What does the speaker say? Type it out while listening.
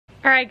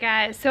Alright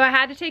guys, so I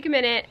had to take a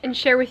minute and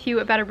share with you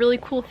about a really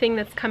cool thing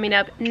that's coming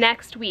up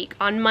next week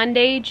on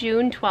Monday,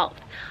 June 12th.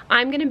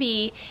 I'm going to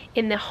be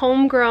in the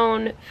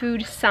Homegrown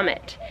Food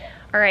Summit.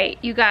 Alright,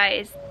 you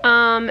guys,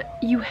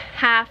 you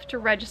have to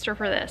register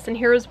for this, and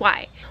here's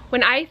why.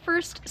 When I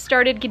first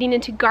started getting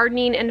into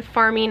gardening and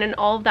farming and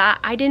all of that,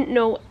 I didn't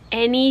know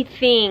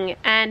anything,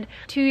 and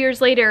 2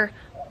 years later,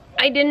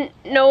 I didn't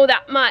know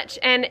that much,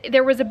 and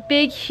there was a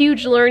big,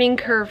 huge learning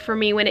curve for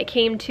me when it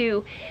came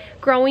to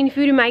growing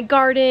food in my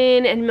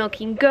garden and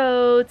milking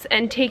goats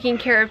and taking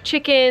care of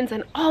chickens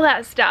and all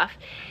that stuff.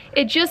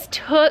 It just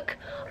took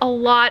a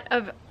lot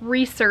of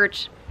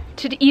research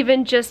to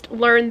even just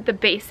learn the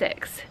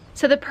basics.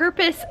 So the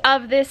purpose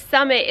of this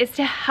summit is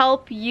to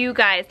help you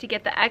guys to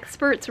get the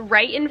experts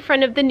right in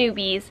front of the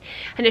newbies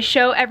and to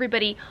show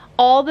everybody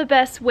all the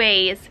best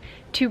ways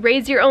to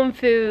raise your own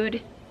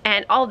food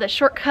and all the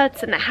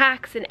shortcuts and the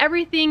hacks and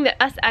everything that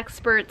us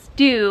experts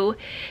do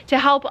to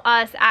help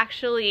us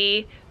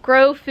actually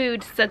grow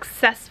food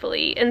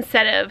successfully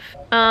instead of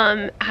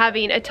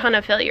having a ton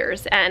of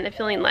failures and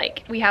feeling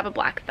like we have a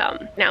black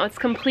thumb. Now it's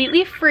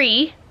completely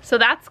free, so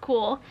that's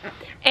cool,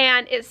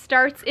 and it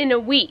starts in a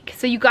week,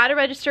 so you gotta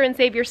register and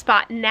save your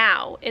spot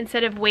now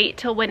instead of wait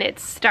till when it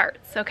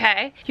starts,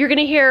 okay? You're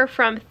gonna hear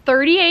from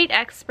 38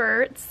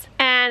 experts,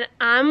 and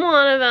I'm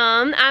one of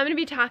them. I'm gonna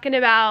be talking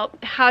about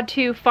how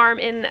to farm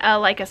in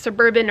like a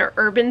suburban or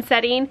urban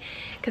setting,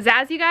 because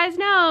as you guys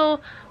know,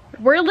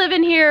 we're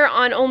living here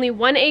on only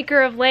 1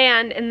 acre of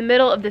land in the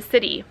middle of the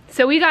city.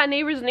 So we got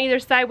neighbors on either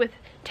side with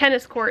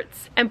tennis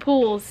courts and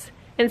pools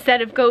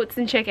instead of goats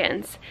and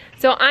chickens.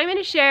 So I'm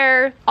gonna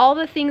share all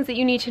the things that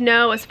you need to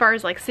know as far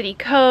as like city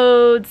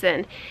codes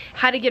and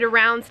how to get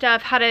around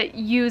stuff, how to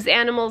use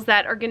animals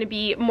that are gonna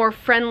be more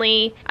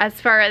friendly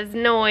as far as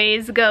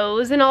noise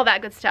goes and all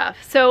that good stuff.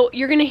 So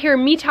you're gonna hear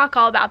me talk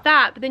all about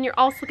that, but then you're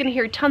also gonna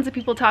hear tons of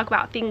people talk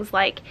about things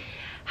like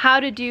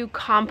how to do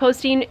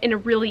composting in a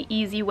really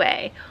easy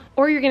way.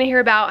 Or you're gonna hear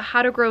about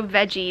how to grow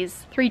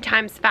veggies 3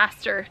 times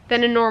faster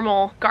than a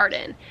normal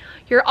garden.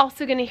 You're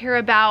also gonna hear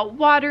about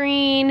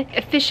watering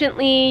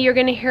efficiently. You're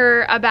gonna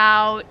hear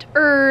about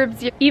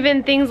herbs,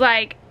 even things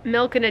like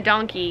milking a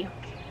donkey,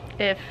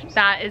 if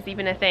that is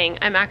even a thing.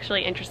 I'm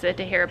actually interested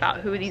to hear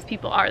about who these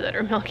people are that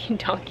are milking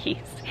donkeys.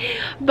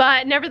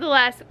 But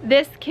nevertheless,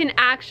 this can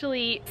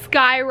actually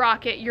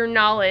skyrocket your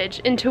knowledge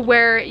into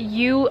where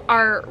you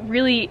are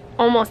really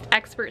almost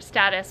expert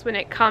status when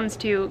it comes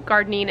to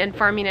gardening and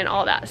farming and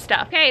all that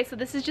stuff. Okay, so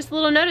this is just a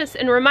little notice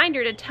and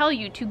reminder to tell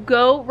you to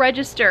go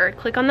register.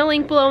 Click on the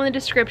link below in the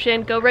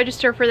description, go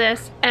register for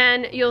this,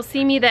 and you'll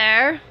see me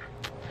there.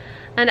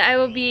 And I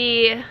will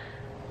be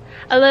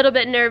a little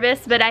bit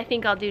nervous, but I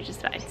think I'll do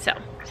just fine. So,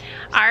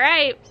 all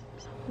right,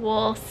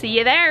 we'll see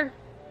you there.